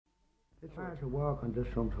It's hard to walk on this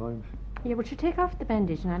sometimes. Yeah, but you take off the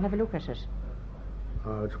bandage and I'll have a look at it.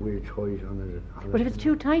 Oh, it's way tight on it. But if it's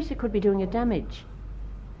too tight, it could be doing it damage.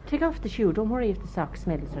 Take off the shoe. Don't worry if the sock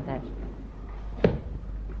smells or that.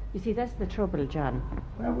 You see, that's the trouble, John.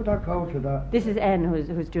 Where would that go to that? This is Anne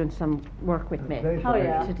who's doing some work with me. Oh,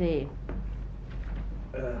 yeah. Today.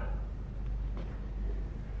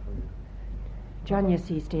 John, you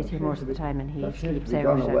see, stays here most of the time and he sleeps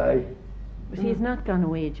out. Away. But see, it's not gone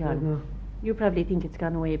away, John. You probably think it's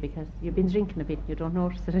gone away because you've been drinking a bit. You don't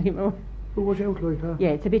notice it anymore. Who was out like that? Yeah,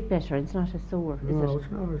 it's a bit better. It's not as sore, is it? No,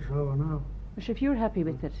 it's not as sore now. But if you're happy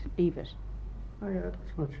with it, leave it. Oh yeah,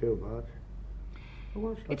 that's not too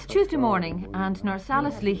bad. It's Tuesday morning and Nurse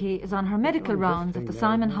Alice Leahy is on her medical rounds at the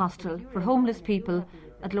Simon Hostel for homeless people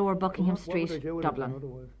at Lower Buckingham Street,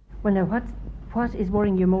 Dublin. Well, now, what is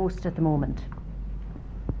worrying you most at the moment?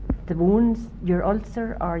 The wounds, your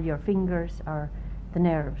ulcer, or your fingers, or the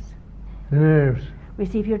nerves? The nerves. We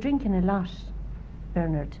see, if you're drinking a lot,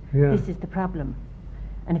 Bernard, this is the problem.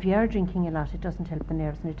 And if you are drinking a lot, it doesn't help the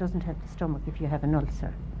nerves and it doesn't help the stomach if you have an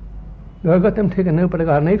ulcer. No, I got them taken out, but I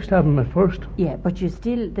got a knife stab them at first. Yeah, but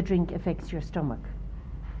the drink affects your stomach.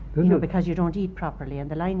 Because you don't eat properly and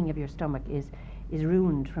the lining of your stomach is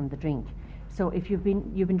ruined from the drink. So if you've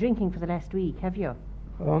been drinking for the last week, have you?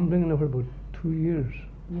 Oh, I'm drinking for about 2 years.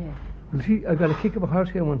 Yeah. Well, see, I got a kick of a horse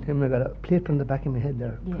here one time and I got a plate on the back of my head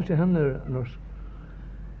there. Yeah. Put your hand there, nurse.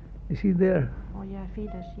 You see there? Oh yeah, I feel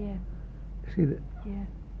it, yeah. You see that? Yeah.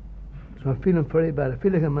 So I'm feeling very bad. I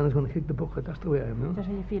feel like a man is going to kick the bucket. That's the way I am, Is that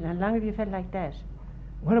how you feel? How long have you felt like that?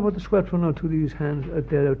 What about the sweat running out to these hands out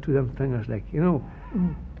there, out to them fingers, like,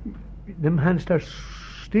 them hands start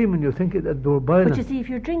steaming, you think that they were boiling. But you see, if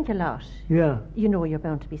you drink a lot, yeah, you know you're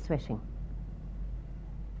bound to be sweating.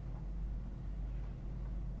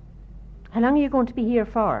 How long are you going to be here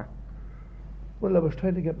for? Well, I was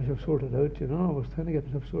trying to get myself sorted out, I was trying to get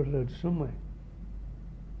myself sorted out some way.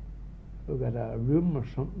 I got a room or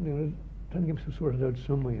something, trying to get myself sorted out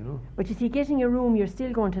some way, But you see, getting a room, you're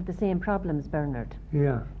still going to have the same problems, Bernard.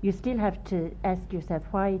 Yeah. You still have to ask yourself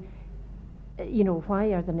why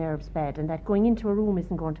are the nerves bad, and that going into a room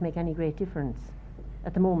isn't going to make any great difference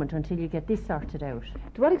at the moment until you get this sorted out.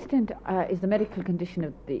 To what extent is the medical condition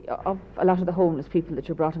of a lot of the homeless people that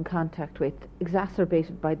you're brought in contact with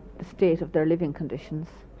exacerbated by the state of their living conditions?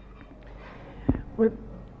 Well,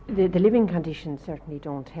 the living conditions certainly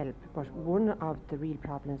don't help, but one of the real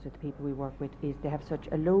problems with the people we work with is they have such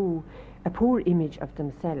a poor image of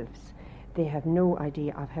themselves. They have no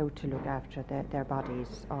idea of how to look after their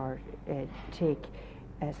bodies or take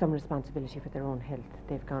some responsibility for their own health.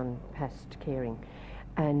 They've gone past caring.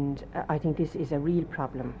 And I think this is a real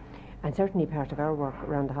problem. And certainly part of our work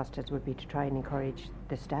around the hostels would be to try and encourage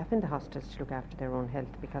the staff in the hostels to look after their own health,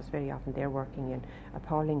 because very often they're working in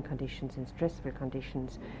appalling conditions, in stressful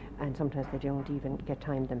conditions, and sometimes they don't even get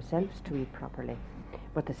time themselves to eat properly.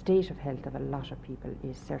 But the state of health of a lot of people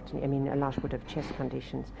is certainly, a lot would have chest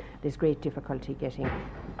conditions. There's great difficulty getting,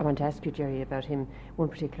 I want to ask you, Jerry, about him, one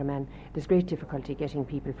particular man, there's great difficulty getting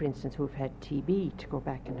people, for instance, who've had TB to go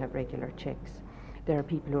back and have regular checks. There are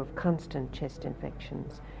people who have constant chest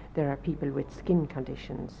infections. There are people with skin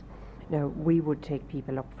conditions. Now, we would take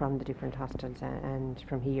people up from the different hostels, and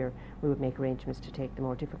from here we would make arrangements to take the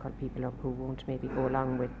more difficult people up who won't maybe go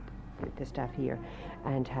along with the staff here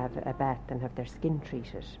and have a bath and have their skin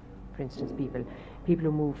treated. For instance, people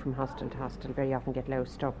who move from hostel to hostel very often get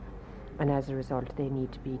loused up, and as a result they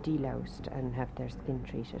need to be deloused and have their skin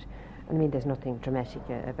treated. There's nothing dramatic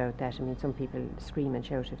about that. Some people scream and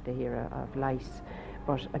shout if they hear of lice,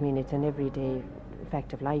 but it's an everyday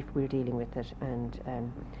fact of life. We're dealing with it, and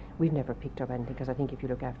we've never picked up anything, because I think if you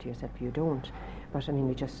look after yourself you don't. But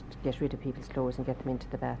we just get rid of people's clothes and get them into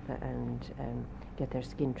the bath and get their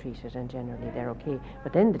skin treated, and generally they're okay.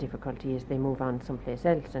 But then the difficulty is they move on someplace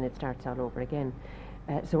else and it starts all over again.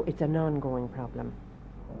 So it's an ongoing problem.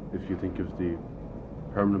 If you think of the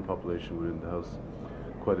permanent population within the house,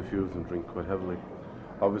 quite a few of them drink quite heavily.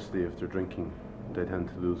 Obviously, if they're drinking, they tend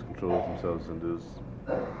to lose control of themselves and lose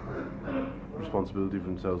responsibility for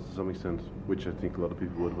themselves to some extent, which I think a lot of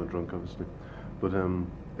people would when drunk, obviously. But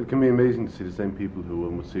it can be amazing to see the same people who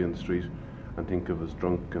one would see on the street and think of as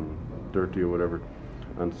drunk and dirty or whatever,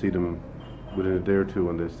 and see them within a day or two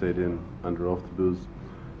when they stayed in and are off the booze,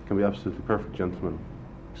 can be absolutely perfect gentlemen,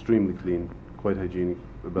 extremely clean, quite hygienic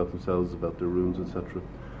about themselves, about their rooms, etc.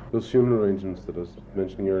 Those human arrangements that I was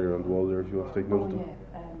mentioning earlier on the wall there, if you want to take note of them.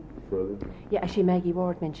 Yeah, actually Maggie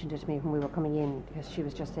Ward mentioned it to me when we were coming in, because she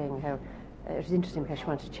was just saying how it was interesting, because she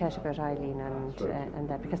wanted to chat about Eileen and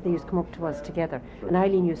that, because they used to come up to us together, and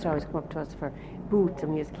Eileen used to always come up to us for boots,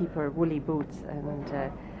 and we used to keep her woolly boots,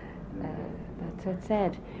 and That's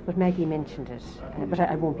sad. But Maggie mentioned it. But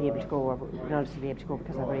I won't be able to go, or will obviously be able to go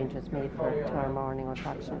because I've arrangements made for tomorrow morning,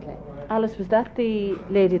 unfortunately. Alice, was that the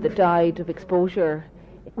lady that died of exposure?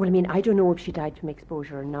 Well, I mean, I don't know if she died from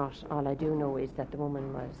exposure or not. All I do know is that the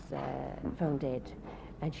woman was found dead,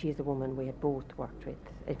 and she is a woman we had both worked with.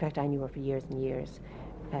 In fact, I knew her for years and years,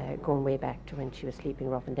 going way back to when she was sleeping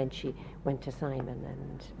rough, and then she went to Simon,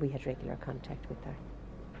 and we had regular contact with her.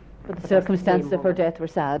 But the circumstances of her death were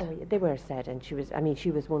sad. Oh, yeah, they were sad, and she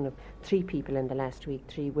was one of 3 people in the last week,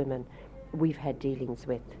 3 women we've had dealings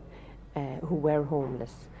with who were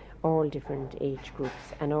homeless, all different age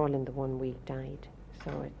groups, and all in the 1 week died.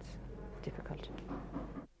 So it's difficult.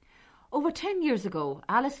 Over 10 years ago,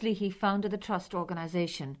 Alice Leahy founded the Trust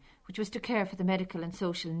organisation, which was to care for the medical and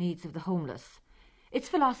social needs of the homeless. Its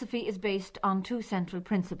philosophy is based on 2 central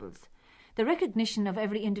principles: the recognition of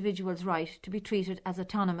every individual's right to be treated as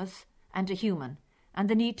autonomous and a human, and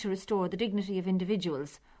the need to restore the dignity of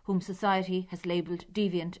individuals whom society has labelled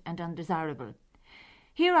deviant and undesirable.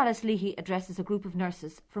 Here Alice Leahy addresses a group of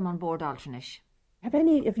nurses from On Board Altrincham. Have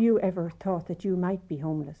any of you ever thought that you might be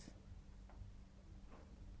homeless?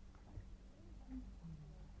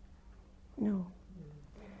 No.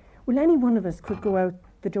 Well, any one of us could go out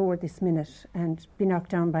the door this minute and be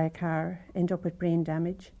knocked down by a car, end up with brain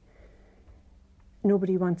damage.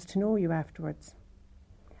 Nobody wants to know you afterwards.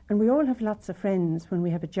 And we all have lots of friends when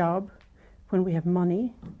we have a job, when we have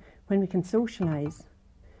money, when we can socialise.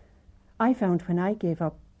 I found when I gave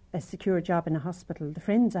up a secure job in a hospital, the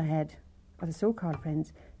friends I had, or the so-called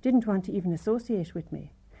friends, didn't want to even associate with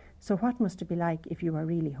me. So what must it be like if you are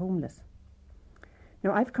really homeless?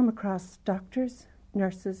 Now, I've come across doctors,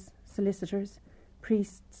 nurses, solicitors,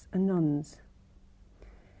 priests and nuns,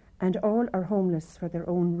 and all are homeless for their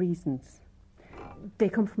own reasons. They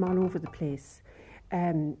come from all over the place.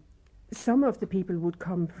 Some of the people would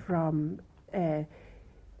come from a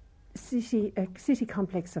city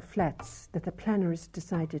complex of flats that the planners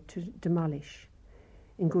decided to demolish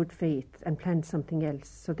in good faith and planned something else,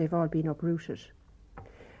 so they've all been uprooted.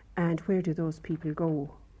 And where do those people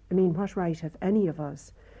go? I mean, what right have any of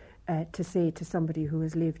us to say to somebody who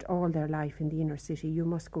has lived all their life in the inner city, you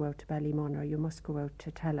must go out to Ballymun or you must go out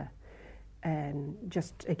to Tala?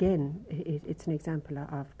 Just again, it's an example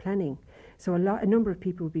of planning. So a number of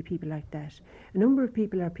people will be people like that. A number of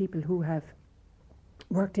people are people who have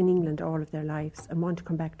worked in England all of their lives and want to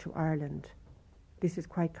come back to Ireland. This is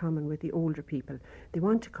quite common with the older people. They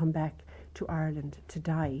want to come back to Ireland to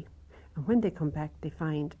die. And when they come back, they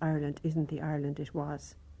find Ireland isn't the Ireland it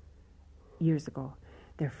was years ago.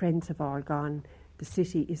 Their friends have all gone. The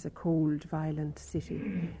city is a cold, violent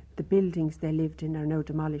city. The buildings they lived in are now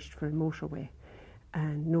demolished for a motorway,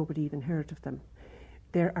 and nobody even heard of them.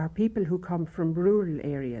 There are people who come from rural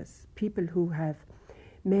areas, people who have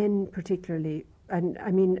men particularly, and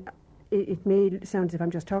I mean, it may sound as if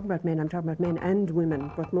I'm just talking about men. I'm talking about men and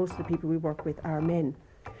women, but most of the people we work with are men.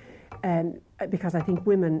 Because I think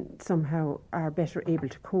women somehow are better able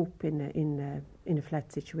to cope in a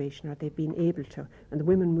flat situation, or they've been able to. And the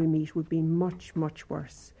women we meet would be much, much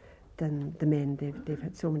worse than the men. They've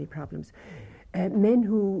had so many problems. Men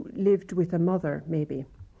who lived with a mother, maybe,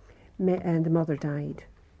 and the mother died.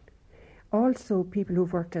 Also, people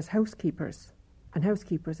who've worked as housekeepers. And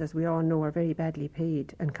housekeepers, as we all know, are very badly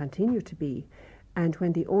paid and continue to be. And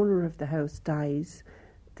when the owner of the house dies,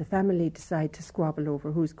 the family decide to squabble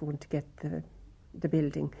over who's going to get the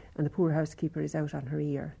building, and the poor housekeeper is out on her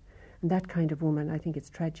ear. And that kind of woman, I think it's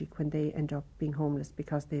tragic when they end up being homeless,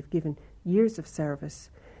 because they've given years of service,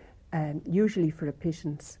 usually for a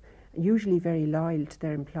pittance, usually very loyal to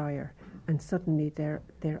their employer, and suddenly they're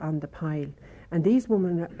on the pile. And these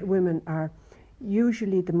women are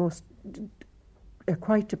usually the most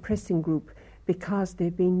quite depressing group, because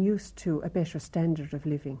they've been used to a better standard of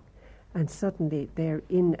living. And suddenly they're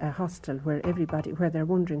in a hostel where they're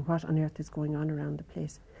wondering what on earth is going on around the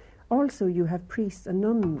place. Also, you have priests and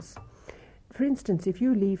nuns. For instance, if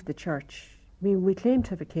you leave the church, we claim to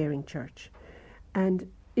have a caring church, and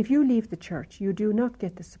if you leave the church, you do not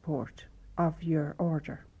get the support of your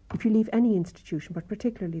order. If you leave any institution, but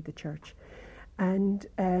particularly the church. And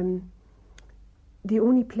the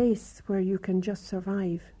only place where you can just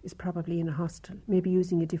survive is probably in a hostel, maybe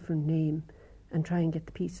using a different name, and try and get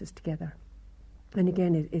the pieces together. And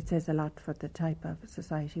again, it says a lot for the type of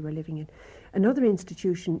society we're living in. Another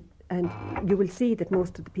institution, and you will see that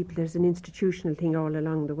most of the people, there's an institutional thing all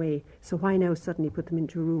along the way. So why now suddenly put them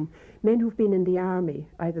into a room? Men who've been in the army,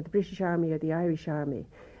 either the British Army or the Irish Army.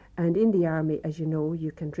 And in the army, as you know,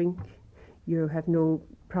 you can drink. You have no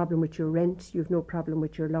problem with your rent. You have no problem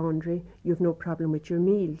with your laundry. You have no problem with your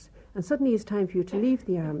meals. And suddenly it's time for you to leave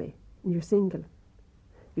the army. You're single.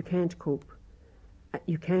 You can't cope.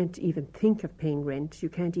 You can't even think of paying rent. You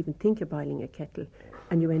can't even think of boiling a kettle,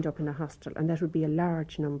 and you end up in a hostel, and that would be a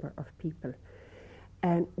large number of people.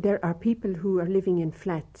 There are people who are living in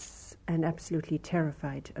flats and absolutely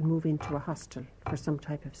terrified and move into a hostel for some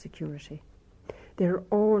type of security. There are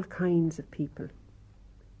all kinds of people,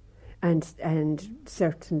 and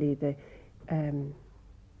certainly the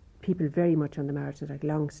people very much on the margins, like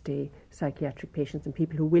long-stay psychiatric patients and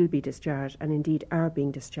people who will be discharged and indeed are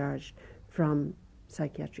being discharged from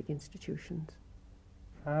psychiatric institutions.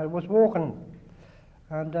 I was walking,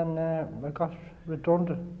 and then I got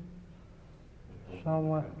redundant.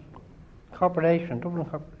 So, corporation, Dublin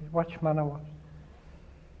Corporation, watchman I was.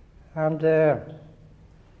 And the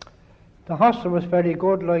hostel was very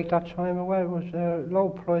good, like that time away. It was low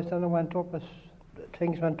price, then it went up as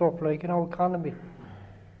things went up, like, economy.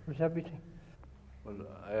 It was everything. Well,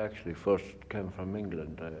 I actually first came from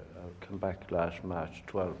England. I came back last March,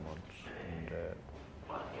 12 months. And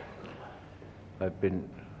I've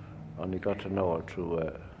only got to know her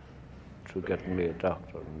through getting me a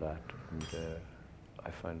doctor and that. And I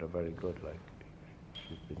find her very good, like,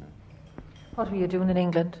 she's been... What were you doing in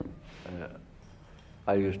England?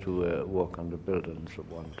 I used to work on the buildings at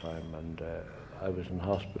one time, and I was in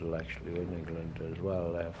hospital actually in England as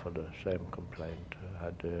well for the same complaint. I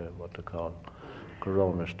had what they call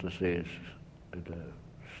Crohn's disease in the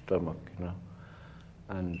stomach,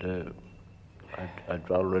 and I'd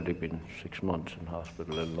already been 6 months in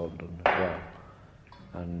hospital in London as well,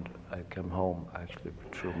 and I came home actually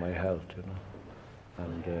through my health,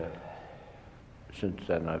 and since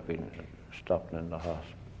then I've been stopping in the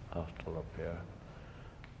hostel up here.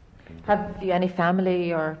 Have you any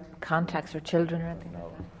family or contacts or children or anything like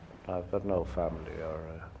that? I've got no family or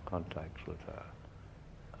contacts with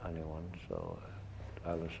anyone, so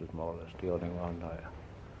Alice is more or less the only one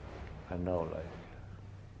I know, like,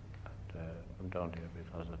 and I'm down here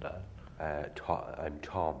because of that. I'm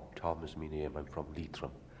Tom. Tom is my name. I'm from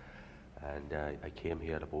Leitrim, and I came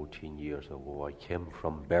here about 10 years ago. I came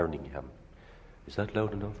from Birmingham. Is that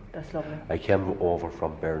loud enough? That's lovely. I came over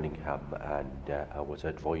from Birmingham, and I was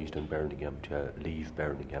advised in Birmingham to leave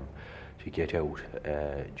Birmingham to get out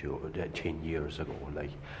 10 years ago,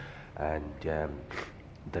 like, and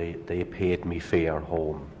they paid me fare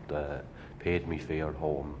home. To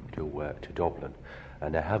Dublin,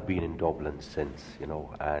 and I have been in Dublin since,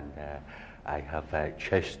 and I have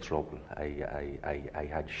chest trouble. I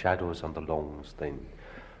had shadows on the lungs then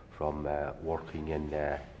from working in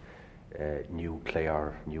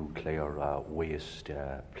nuclear waste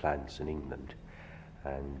plants in England,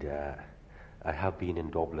 and I have been in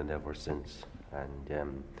Dublin ever since,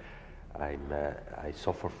 and I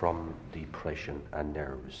suffer from depression and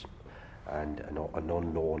nerves and an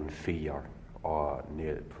unknown fear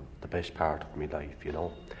near the best part of my life,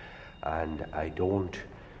 and I don't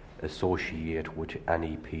associate with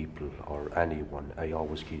any people or anyone. I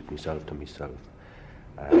always keep myself to myself,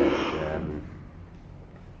 and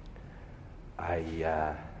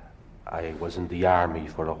I was in the army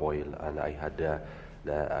for a while, and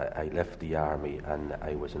I left the army, and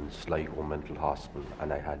I was in Sligo Mental Hospital,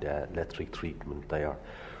 and I had electric treatment there,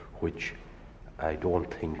 which I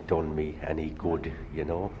don't think done me any good,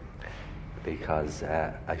 because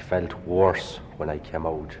I felt worse when I came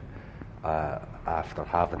out after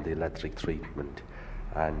having the electric treatment,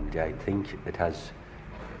 and I think it has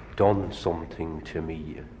done something to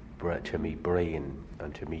me brain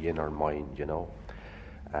and to me inner mind,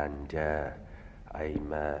 and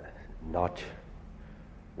I'm not,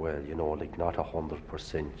 like, not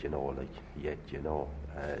 100%, yet,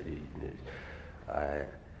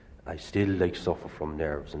 I still, like, suffer from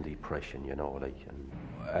nerves and depression, and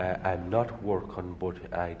I'm not working, but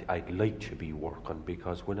I'd like to be working,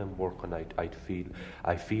 because when I'm working, I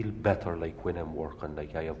feel better, like, when I'm working.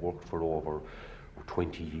 Like, I have worked for over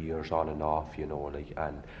 20 years on and off,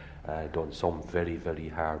 and done some very, very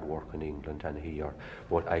hard work in England and here,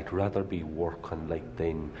 but I'd rather be working, like,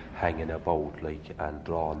 than hanging about, like, and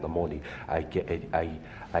drawing the money. I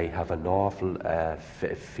have an awful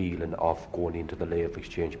feeling of going into the Labour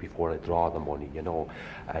Exchange before I draw the money,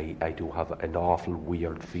 I do have an awful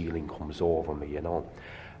weird feeling comes over me, and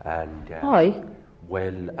Why?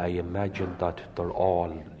 Well, I imagine that they're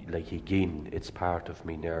all, like, again, it's part of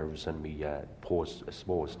me nerves and me post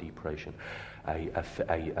depression.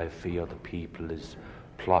 I fear the people is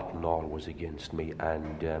plotting always against me,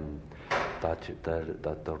 and that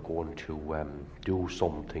they're going to do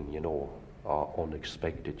something,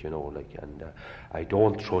 unexpected, and I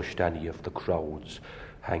don't trust any of the crowds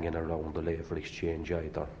hanging around the Labour Exchange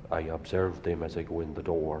either. I observe them as I go in the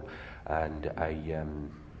door, and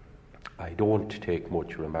I don't take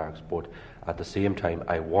much remarks, but at the same time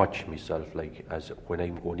I watch myself, like as when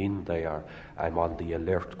I'm going in there, I'm on the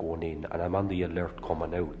alert going in and I'm on the alert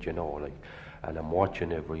coming out, you know, like, and I'm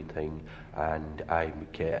watching everything, and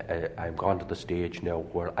I'm gone to the stage now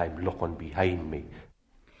where I'm looking behind me.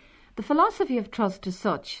 The philosophy of trust is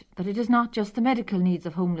such that it is not just the medical needs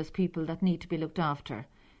of homeless people that need to be looked after.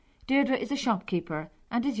 Deirdre is a shopkeeper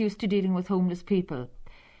and is used to dealing with homeless people.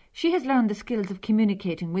 She has learned the skills of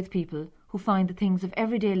communicating with people who find the things of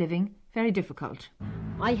everyday living very difficult.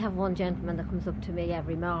 I have one gentleman that comes up to me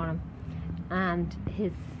every morning, and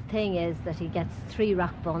his thing is that he gets 3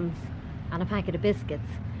 rock buns and a packet of biscuits.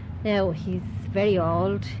 Now, he's very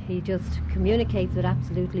old, he just communicates with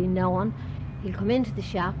absolutely no one. He'll come into the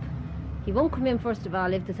shop, he won't come in first of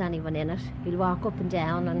all if there's anyone in it. He'll walk up and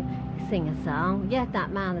down and sing a song. Yet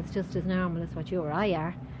that man is just as normal as what you or I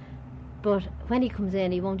are. But when he comes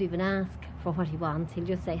in, he won't even ask for what he wants. He'll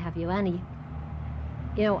just say, have you any?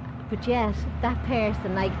 You know, but yet that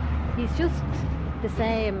person, like, he's just the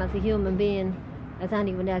same as a human being as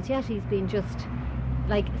anyone else. Yet he's been just,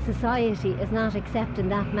 like, society is not accepting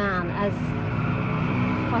that man as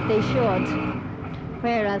what they should.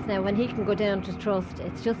 Whereas now when he can go down to trust,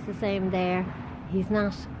 it's just the same there. He's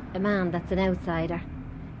not a man that's an outsider.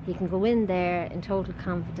 He can go in there in total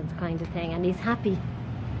confidence kind of thing, and he's happy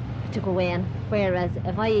to go in. Whereas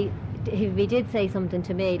if he did say something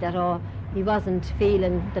to me that, he wasn't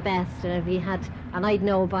feeling the best, and if he had, and I'd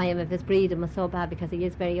know by him if his breathing was so bad because he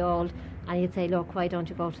is very old, and he'd say, look, why don't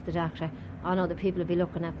you go to the doctor? Oh no, the people will be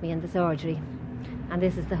looking at me in the surgery. And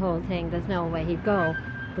this is the whole thing, there's no way he'd go.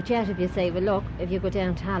 But yet if you say, well look, if you go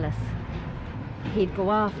down to Alice, he'd go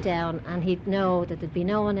off down and he'd know that there'd be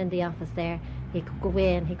no one in the office there. He could go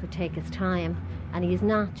in, he could take his time, and he's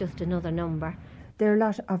not just another number. There are a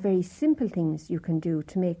lot of very simple things you can do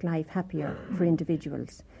to make life happier for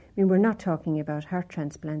individuals. I mean, we're not talking about heart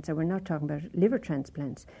transplants, or we're not talking about liver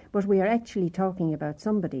transplants, but we are actually talking about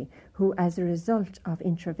somebody who, as a result of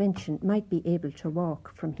intervention, might be able to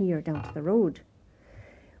walk from here down to the road.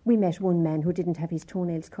 We met one man who didn't have his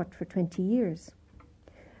toenails cut for 20 years.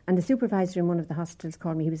 And the supervisor in one of the hospitals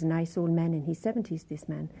called me. He was a nice old man in his 70s, this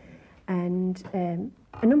man. And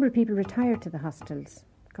a number of people retired to the hostels,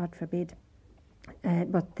 God forbid.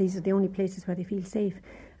 But these are the only places where they feel safe.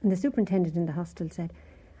 And the superintendent in the hostel said,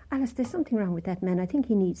 Alice, there's something wrong with that man. I think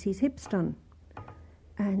he needs his hips done.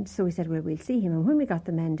 And so he said, well, we'll see him. And when we got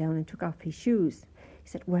the man down and took off his shoes, he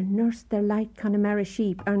said, well, nurse, they're like Connemara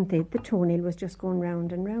sheep, aren't they? The toenail was just going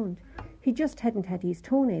round and round. He just hadn't had his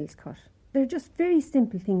toenails cut. They're just very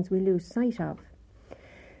simple things we lose sight of.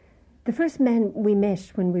 The first man we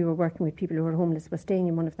met when we were working with people who were homeless was staying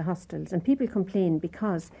in one of the hostels, and people complained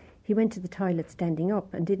because he went to the toilet standing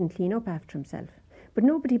up and didn't clean up after himself. But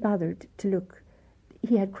nobody bothered to look.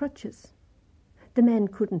 He had crutches. The man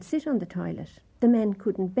couldn't sit on the toilet. The man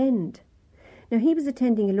couldn't bend. Now, he was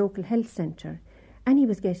attending a local health centre, and he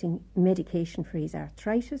was getting medication for his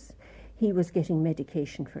arthritis. He was getting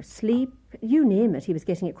medication for sleep. You name it, he was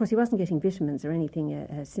getting it. Of course, he wasn't getting vitamins or anything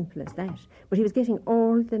as simple as that, but he was getting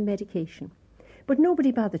all the medication. But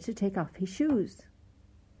nobody bothered to take off his shoes.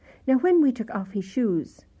 Now, when we took off his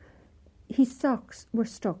shoes, his socks were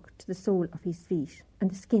stuck to the sole of his feet, and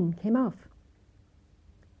the skin came off.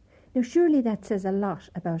 Now, surely that says a lot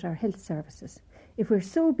about our health services. If we're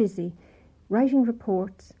so busy writing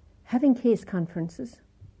reports, having case conferences,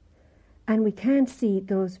 and we can't see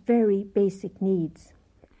those very basic needs.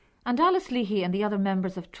 And Alice Leahy and the other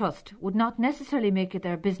members of Trust would not necessarily make it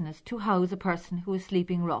their business to house a person who is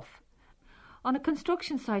sleeping rough. On a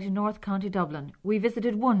construction site in North County Dublin, we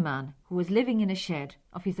visited one man who was living in a shed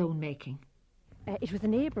of his own making. It was a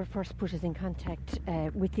neighbour first put us in contact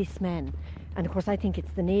with this man. And of course I think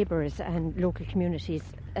it's the neighbours and local communities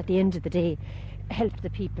at the end of the day help the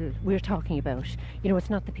people we're talking about. You know, it's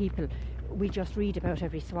not the people we just read about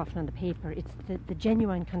every so often on the paper. It's the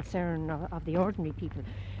genuine concern of the ordinary people.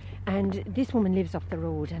 And this woman lives up the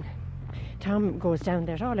road, and Tom goes down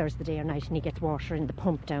there at all hours of the day or night, and he gets water in the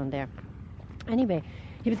pump down there. Anyway,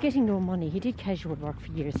 he was getting no money. He did casual work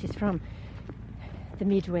for years. He's from the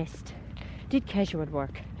Midwest. Did casual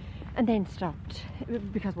work and then stopped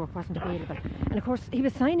because work wasn't available. And of course he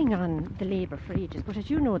was signing on the labour for ages, but as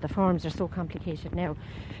you know, the forms are so complicated now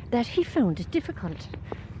that he found it difficult.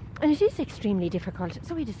 And it is extremely difficult,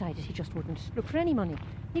 so he decided he just wouldn't look for any money.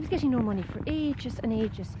 He was getting no money for ages and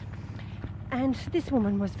ages. And this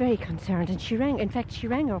woman was very concerned, and she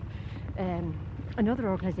rang up another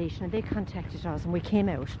organisation, and they contacted us, and we came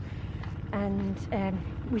out. And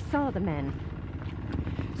we saw the men.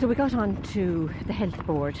 So we got on to the health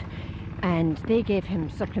board, and they gave him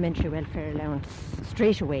supplementary welfare allowance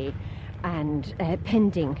straight away. and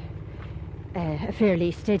pending a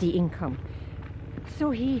fairly steady income.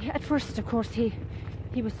 So at first, of course, he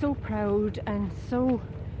was so proud and so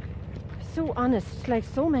honest, like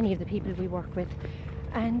so many of the people we work with,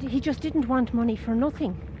 and he just didn't want money for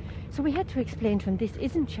nothing. So we had to explain to him, this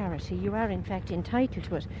isn't charity, you are in fact entitled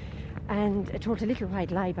to it. And I told a little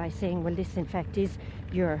white lie by saying, well, this in fact is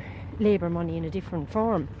your labour money in a different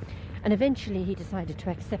form. And eventually he decided to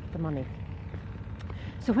accept the money.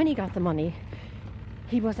 So when he got the money,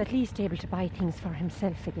 he was at least able to buy things for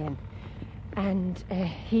himself again. And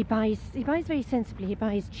he buys very sensibly. He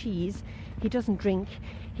buys cheese. He doesn't drink.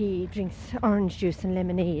 He drinks orange juice and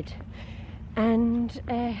lemonade. And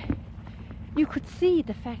you could see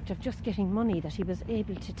the fact of just getting money that he was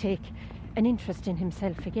able to take an interest in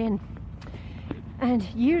himself again. And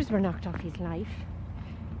years were knocked off his life.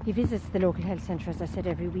 He visits the local health centre, as I said,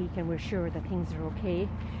 every week, and we're sure that things are okay.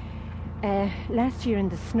 Last year in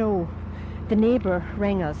the snow, the neighbour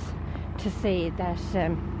rang us to say that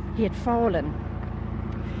he had fallen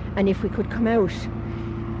and if we could come out.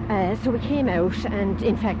 So we came out, and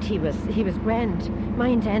in fact he was grand.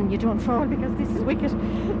 Mind, Dan, you don't fall because this is wicked.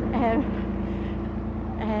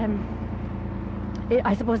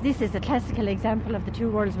 I suppose this is a classical example of the two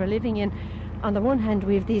worlds we're living in. On the one hand,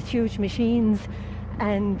 we have these huge machines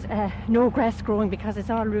and no grass growing because it's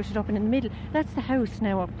all rooted up, and in the middle, that's the house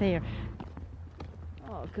now up there.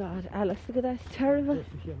 Oh God, Alice, look at that, it's terrible.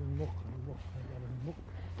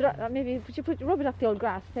 Maybe rub it off the old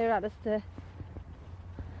grass there, Alice. But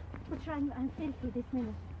I'm filthy this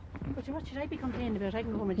minute. But what should I be complaining about? I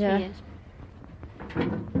can go home and Yeah. change.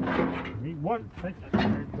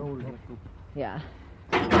 Yeah.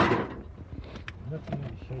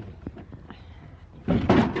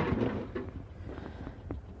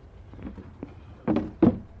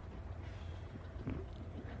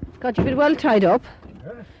 God, you've been well tied up.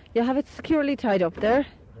 You have it securely tied up there.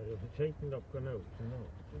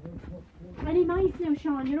 Any mice now,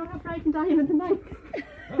 Sean? You know how frightened I am of the mice.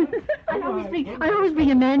 I always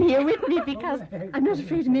bring a man here with me because I'm not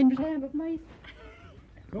afraid of men, but I am of mice.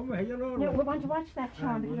 Come here, No, we want to watch that,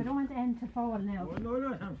 Sean, because I don't want the end to fall now.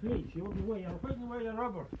 No, I'm please. You're putting away your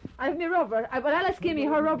rubber. I have my rubber. Well, Alice gave me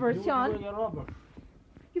her rubber, Sean.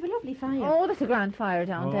 You've a lovely fire. Oh, there's a grand fire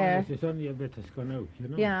down there. There's only a bit that's gone out, you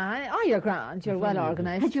know. Yeah, you're grand. You're well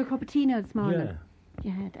organised. Had you a cup of tea now this morning? Yeah.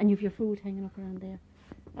 You had, and you've your food hanging up around there.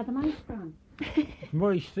 Are the mice gone?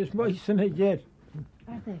 There's mice in it yet.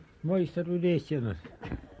 Are they? Mice that would eat in it.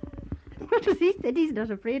 What does he said? He's not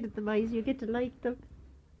afraid of the mice. You get to like them.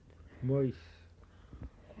 Mice.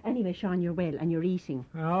 Anyway, Sean, you're well and you're eating.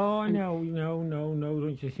 Oh, no,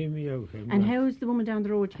 don't you see me out? And how's the woman down the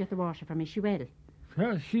road to get the water from? Is she well?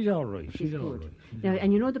 She's all right. She's all good. right. Now,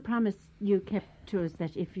 and you know the promise you kept to us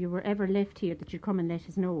that if you were ever left here that you'd come and let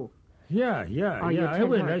us know. Yeah, I will. I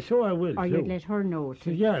will. Or you'd let her know. So,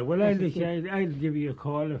 yeah, well, I'll give you a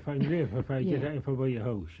call if I'm there, if I buy a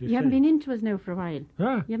house. You haven't been into us now for a while.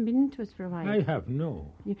 Huh? You haven't been into us for a while. I have,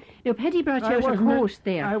 no. Now, Paddy brought you out a coat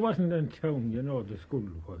there. I wasn't in town, you know, the school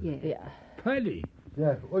was. Yeah. Paddy.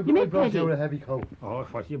 Yeah, I brought you a heavy coat. Oh,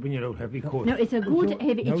 what, you bring your out heavy coat? No, it's a good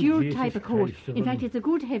heavy, it's your type of coat. Christ, in fact, it's a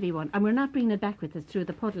good heavy one, and we're not bringing it back with us through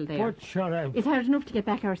the puddle there. What, shut up. It's hard enough to get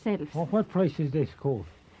back ourselves. Oh, what price is this coat?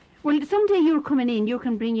 Well, someday you're coming in, you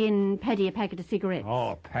can bring in Paddy a packet of cigarettes.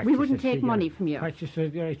 Oh, packet We wouldn't of take cigarettes. money from you. Packet of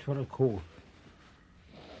cigarettes for a coat.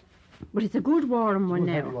 But it's a good warm one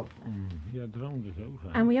now. Yeah, drowned it out. Huh?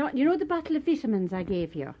 And you know the bottle of vitamins I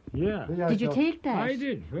gave you? Yeah. Did you take that? I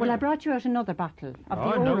did. Yeah. Well, I brought you out another bottle of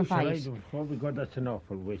the no, Orovite. Oh, my God, that's an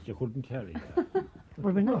awful waste. You couldn't carry that.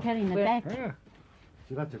 Well, we're not carrying it back. Yeah.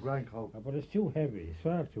 See, that's a grand coat. But it's too heavy. It's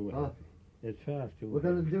far too heavy. It's far too Well,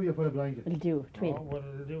 then it'll do you for the blanket. It'll do, twin. Oh, well,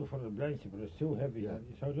 it'll do for the blanket, but it's too heavy. Yeah.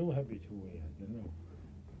 It's too heavy to wear, you know.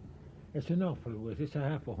 It's an awful weight. It's a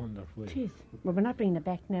half a 100 weight. It is. Well, we're not bringing it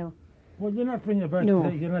back now. Well, you're not bringing it back. No.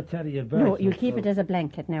 You're not carrying it back. No, you'll keep it as a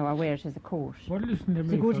blanket now or wear it as a coat. Well, listen to me.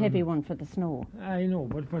 It's a good for heavy one for the snow. I know,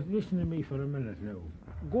 but listen to me for a minute now.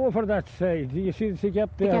 Go for that side. Do you see the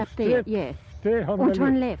gap there? The gap there, yes. Straight on Oh, the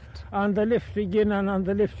turn left. left. On the left again, and on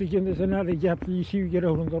the left again, there's another gap. You see, you get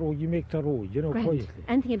out on the road, you make the road, you know, Grand. quietly.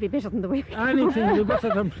 Anything would be better than the way we Anything will be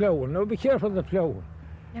better than ploughing. Now, be careful of the ploughing.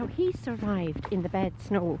 Now, he survived in the bad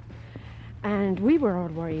snow, and we were all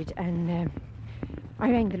worried, and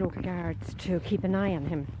I rang the local guards to keep an eye on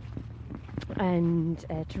him and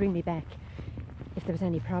to ring me back if there was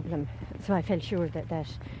any problem. So I felt sure that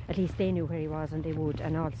at least they knew where he was, and they would,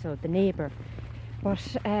 and also the neighbour. But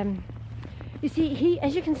you see,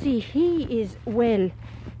 as you can see, he is well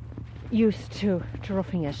used to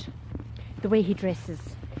roughing it. The way he dresses,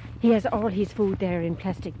 He has all his food there in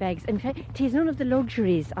plastic bags. In fact, he has none of the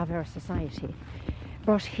luxuries of our society,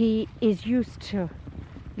 but he is used to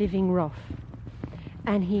living rough,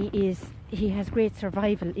 and he has great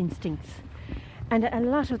survival instincts. And a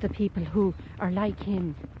lot of the people who are like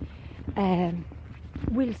him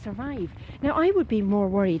will survive. Now, I would be more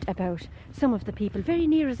worried about some of the people very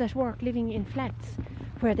near us at work living in flats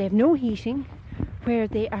where they have no heating, where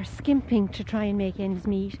they are skimping to try and make ends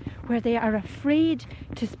meet, where they are afraid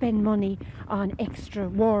to spend money on extra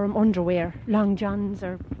warm underwear, long johns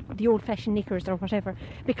or the old-fashioned knickers or whatever,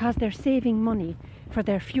 because they're saving money for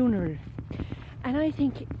their funeral. And I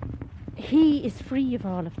think he is free of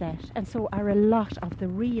all of that, and so are a lot of the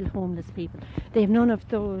real homeless people. They have none of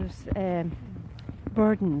those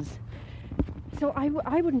burdens. So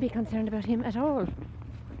I wouldn't be concerned about him at all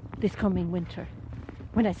this coming winter.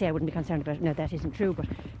 When I say I wouldn't be concerned about it, no, that isn't true, but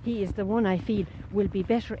he is the one I feel will be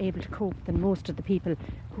better able to cope than most of the people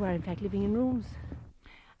who are in fact living in rooms.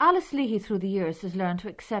 Alice Leahy through the years has learned to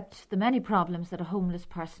accept the many problems that a homeless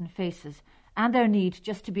person faces and their need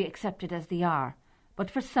just to be accepted as they are.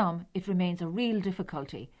 But for some, it remains a real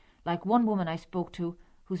difficulty, like one woman I spoke to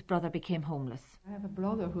whose brother became homeless. I have a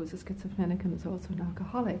brother who's a schizophrenic and is also an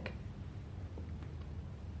alcoholic.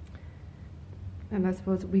 And I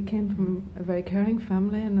suppose we came from a very caring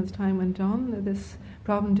family, and as time went on, this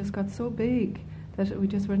problem just got so big that we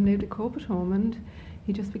just weren't able to cope at home, and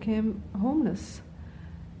he just became homeless.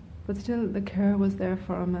 But still, the care was there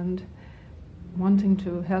for him, and wanting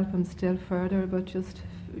to help him still further, but just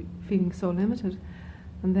feeling so limited.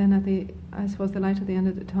 And then I suppose the light at the end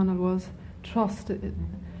of the tunnel was trust,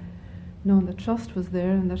 knowing that trust was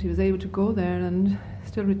there and that he was able to go there and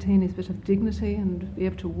still retain his bit of dignity and be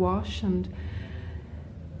able to wash, and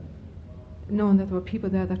knowing that there were people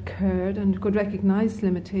there that cared and could recognise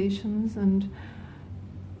limitations and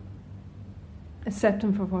accept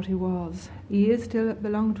him for what he was. He is still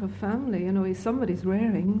belonging to a family, you know, he's somebody's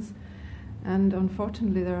rearings, and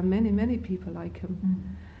unfortunately there are many, many people like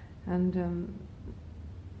him. And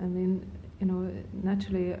I mean, you know,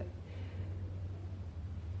 naturally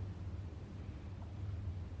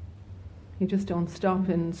you just don't stop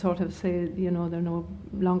and sort of say, you know, they're no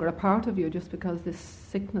longer a part of you just because this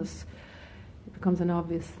sickness becomes an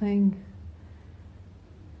obvious thing.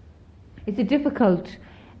 Is it difficult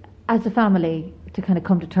as a family to kind of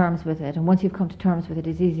come to terms with it, and once you've come to terms with it,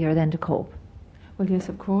 it's easier then to cope? Well, yes,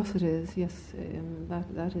 of course it is. Yes,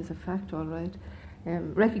 that is a fact, all right.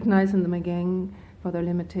 Recognising them again for their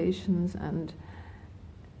limitations and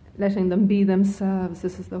letting them be themselves.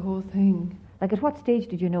 This is the whole thing. Like, at what stage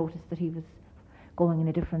did you notice that he was going in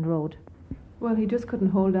a different road? Well, he just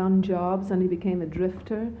couldn't hold on jobs, and he became a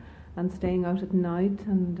drifter and staying out at night,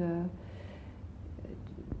 and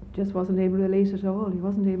just wasn't able to relate at all. He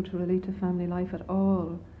wasn't able to relate to family life at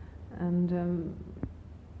all, and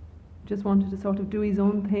just wanted to sort of do his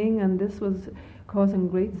own thing, and this was causing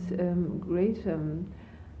great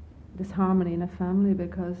disharmony in a family,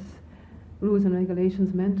 because rules and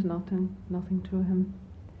regulations meant nothing to him.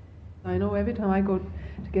 I know every time I go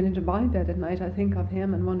to get into my bed at night, I think of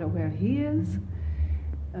him and wonder where he is.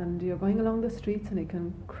 And you're going along the streets and he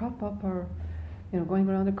can crop up, or, you know, going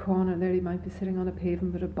around a corner, and there he might be sitting on a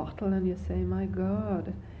pavement with a bottle, and you say, my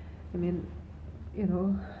God, I mean, you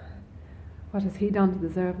know, what has he done to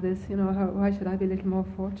deserve this? You know, why should I be a little more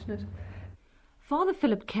fortunate? Father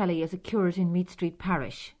Philip Kelly is a curate in Meath Street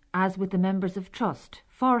Parish. As with the members of Trust,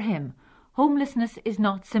 for him, homelessness is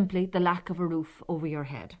not simply the lack of a roof over your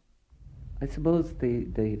head. I suppose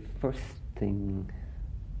the first thing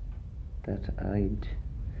that I'd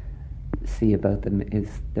see about them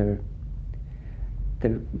is their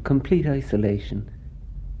complete isolation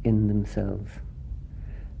in themselves.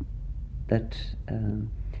 That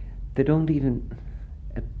they don't even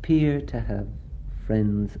appear to have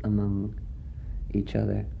friends among each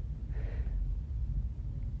other.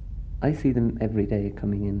 I see them every day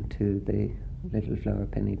coming into the Little Flower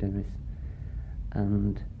penny dinners,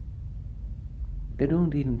 and they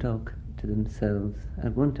don't even talk to themselves.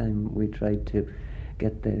 At one time we tried to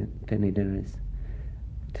get the penny dinners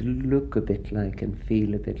to look a bit like and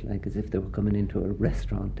feel a bit like as if they were coming into a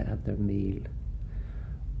restaurant to have their meal.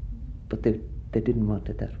 But they didn't want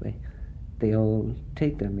it that way. They all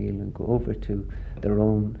take their meal and go over to their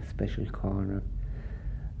own special corner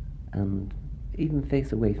and even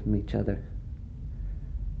face away from each other.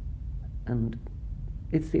 And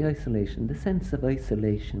it's the isolation, the sense of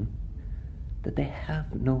isolation, that they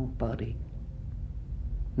have nobody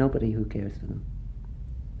who cares for them.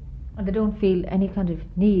 And they don't feel any kind of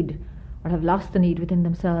need, or have lost the need within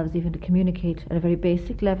themselves even to communicate at a very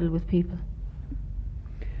basic level with people.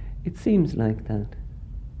 It seems like that.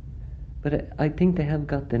 But I think they have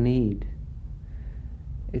got the need.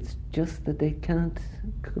 It's just that they can't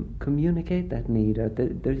communicate that need, or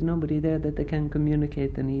there's nobody there that they can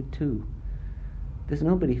communicate the need to. There's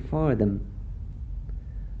nobody for them.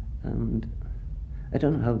 And I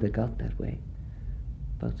don't know how they got that way,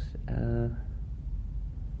 but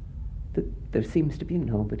there seems to be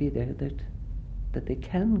nobody there that they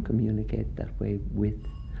can communicate that way with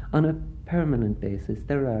on a permanent basis.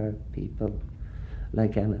 There are people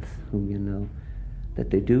like Alice, whom you know, that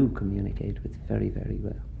they do communicate with very, very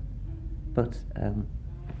well. But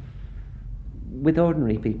with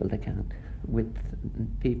ordinary people they can't. With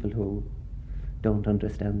people who don't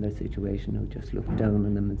understand their situation, who just look down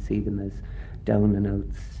on them and see them as down and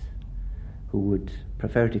outs, who would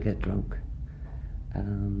prefer to get drunk,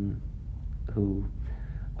 who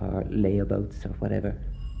are layabouts or whatever,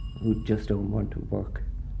 who just don't want to work,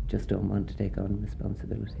 just don't want to take on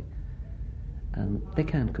responsibility. They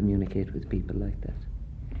can't communicate with people like that.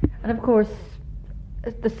 And of course,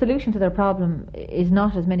 the solution to their problem is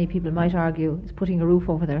not, as many people might argue, is putting a roof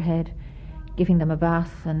over their head, giving them a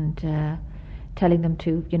bath and telling them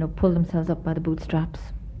to, pull themselves up by the bootstraps.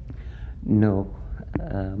 No.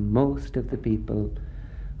 Most of the people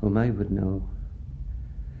whom I would know,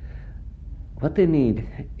 what they need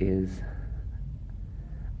is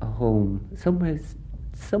a home,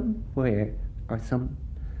 somewhere, or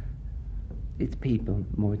it's people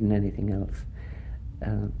more than anything else.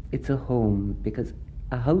 It's a home, because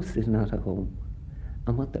a house is not a home.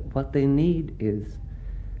 And what they need is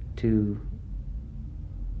to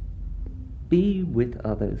be with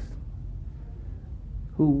others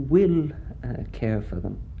who will care for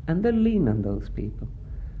them. And they'll lean on those people.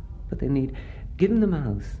 But they need, giving them a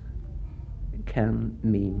house can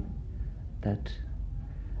mean that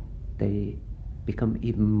they become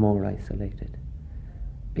even more isolated,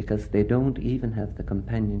 because they don't even have the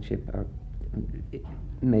companionship, or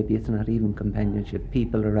maybe it's not even companionship,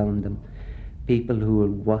 people around them, people who will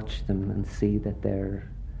watch them and see that their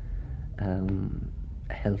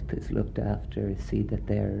health is looked after, see that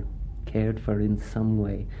they're cared for in some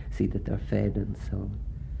way, see that they're fed and so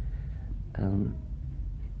on.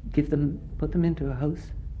 Put them into a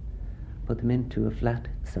house, put them into a flat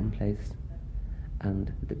someplace,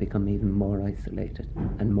 and they become even more isolated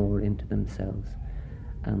and more into themselves,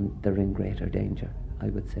 and they're in greater danger, I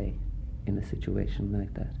would say, in a situation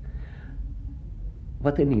like that.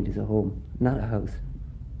 What they need is a home, not a house.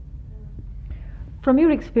 From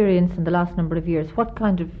your experience in the last number of years, what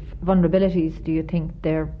kind of vulnerabilities do you think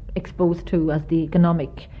they're exposed to as the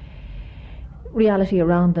economic reality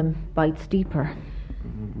around them bites deeper?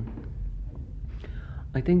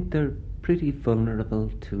 I think they're pretty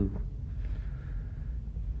vulnerable to,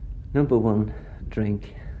 number one,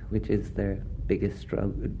 drink, which is their biggest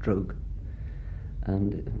drug.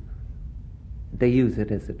 And they use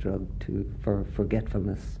it as a drug for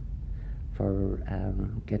forgetfulness, for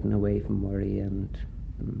getting away from worry and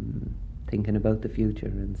thinking about the future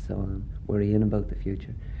and so on, worrying about the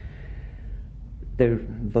future. They're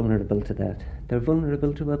vulnerable to that. They're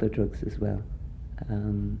vulnerable to other drugs as well.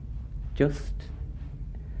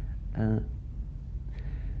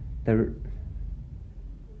 They're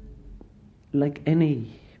like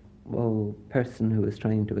any person who is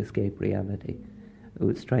trying to escape reality, who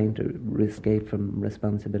is trying to escape from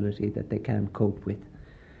responsibility that they can't cope with.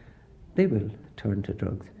 They will turn to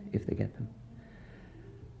drugs if they get them.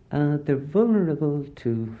 They're vulnerable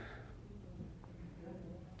to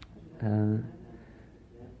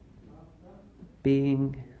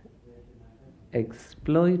being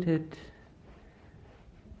exploited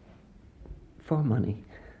for money.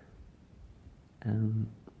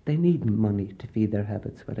 They need money to feed their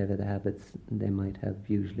habits, whatever the habits they might have.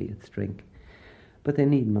 Usually it's drink. But they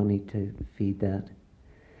need money to feed that.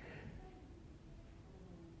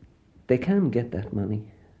 They can get that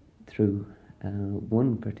money through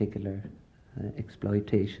one particular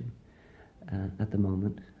exploitation at the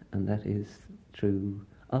moment, and that is through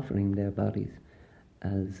offering their bodies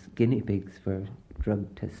as guinea pigs for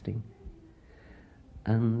drug testing.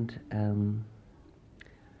 And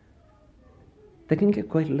they can get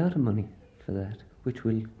quite a lot of money for that, which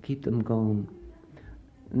will keep them going,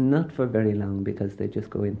 not for very long, because they just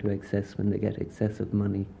go into excess when they get excessive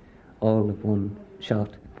money, all of one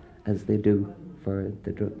shot, as they do for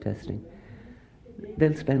the drug testing.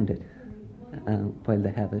 They'll spend it while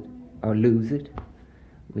they have it, or lose it,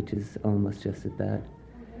 which is almost just as bad.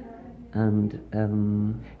 And,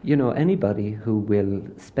 anybody who will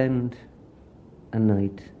spend a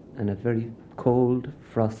night, and a very cold,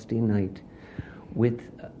 frosty night, with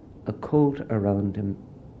a coat around him,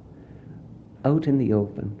 out in the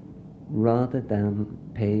open, rather than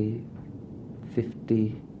pay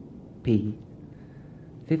 50p,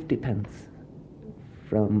 50 pence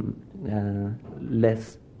from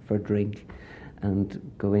less for drink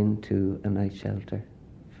and go into a night shelter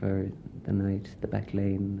for the night. The back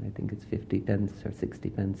lane, I think it's 50 pence or 60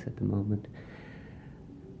 pence at the moment.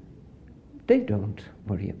 They don't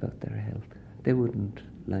worry about their health. They wouldn't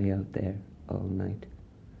lie out there all night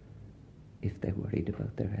if they worried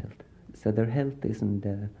about their health. So their health isn't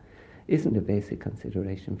a basic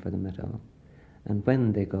consideration for them at all. And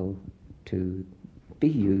when they go to be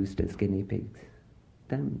used as guinea pigs,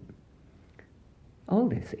 then all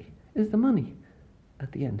they see is the money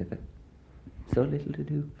at the end of it. So little to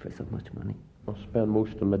do for so much money. I spend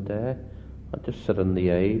most of my day, I just sit in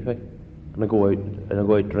the ivy and I go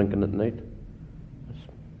out drinking at night.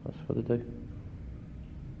 That's what I do.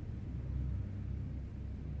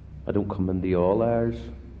 I don't come in the all hours.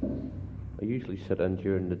 I usually sit in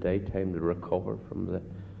during the daytime to recover from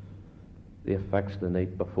the effects the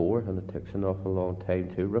night before, and it takes an awful long time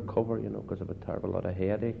to recover, because I've a terrible lot of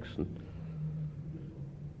headaches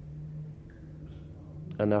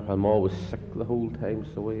and if I'm always sick the whole time,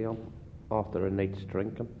 so I am after a night's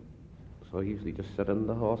drinking. So I usually just sit in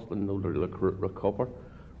the hospital in order to recover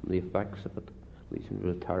from the effects of it. Leads me to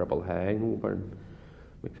a terrible hangover and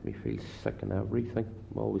makes me feel sick and everything.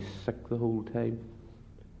 I'm always sick the whole time.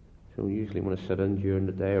 So usually when I sit in during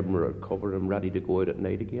the day, I'm recovered, I'm ready to go out at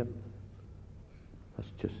night again. That's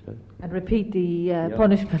just it. And repeat the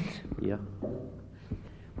punishment. Yeah.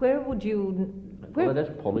 Where would you... Well, it is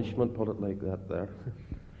punishment, put it like that there.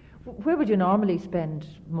 Where would you normally spend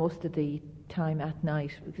most of the time at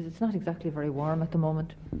night? Because it's not exactly very warm at the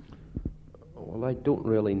moment. Well, I don't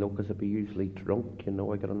really know, because I'd be usually drunk,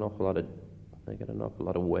 I get an awful lot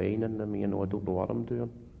of wine in me, I don't know what I'm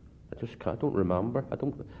doing. I don't remember. I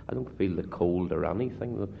don't feel the cold or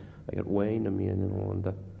anything. I get wine in me, and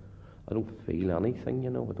I don't feel anything,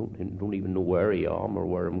 I don't even know where I am or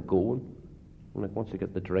where I'm going. And once I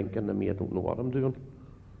get the drink into me, I don't know what I'm doing.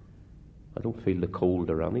 I don't feel the cold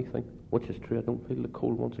or anything, which is true. I don't feel the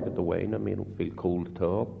cold. Once I get the wine in me, I don't feel cold at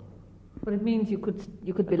all. But it means you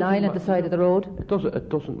could be lying at the side of the road. It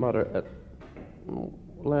doesn't matter.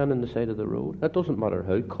 Lying on the side of the road. It doesn't matter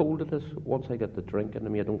how cold it is. Once I get the drink into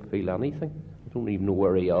me, I don't feel anything. I don't even know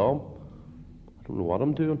where I am. I don't know what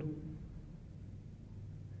I'm doing.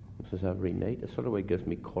 This is every night. It sort of way gives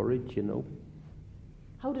me courage,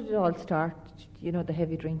 How did it all start, the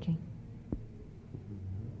heavy drinking?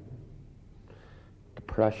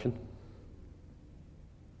 Depression.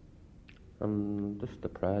 And just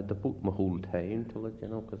depressed. I devote my whole time to it,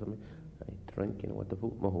 because I drink, I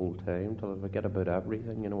devote my whole time till I forget about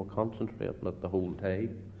everything, I concentrate on it the whole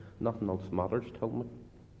time. Nothing else matters to me.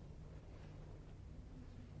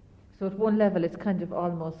 So at one level it's kind of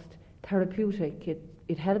almost therapeutic.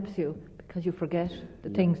 It helps you because you forget the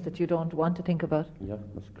things that you don't want to think about. Yeah,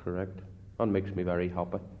 that's correct. And makes me very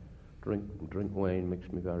happy. Drink wine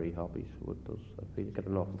makes me very happy, so it does. I get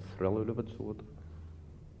an awful thrill out of it, so it...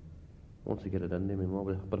 Once I get it into me,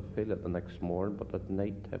 but I feel it the next morning, but at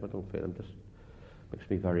night time I don't feel it. Just makes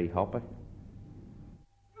me very happy.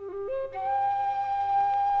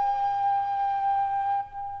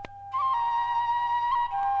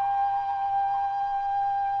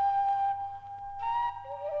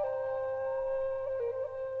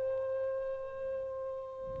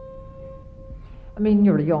 I mean,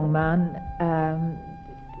 you're a young man.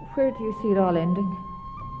 Where do you see it all ending?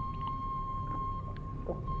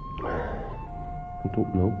 I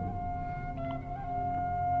don't know.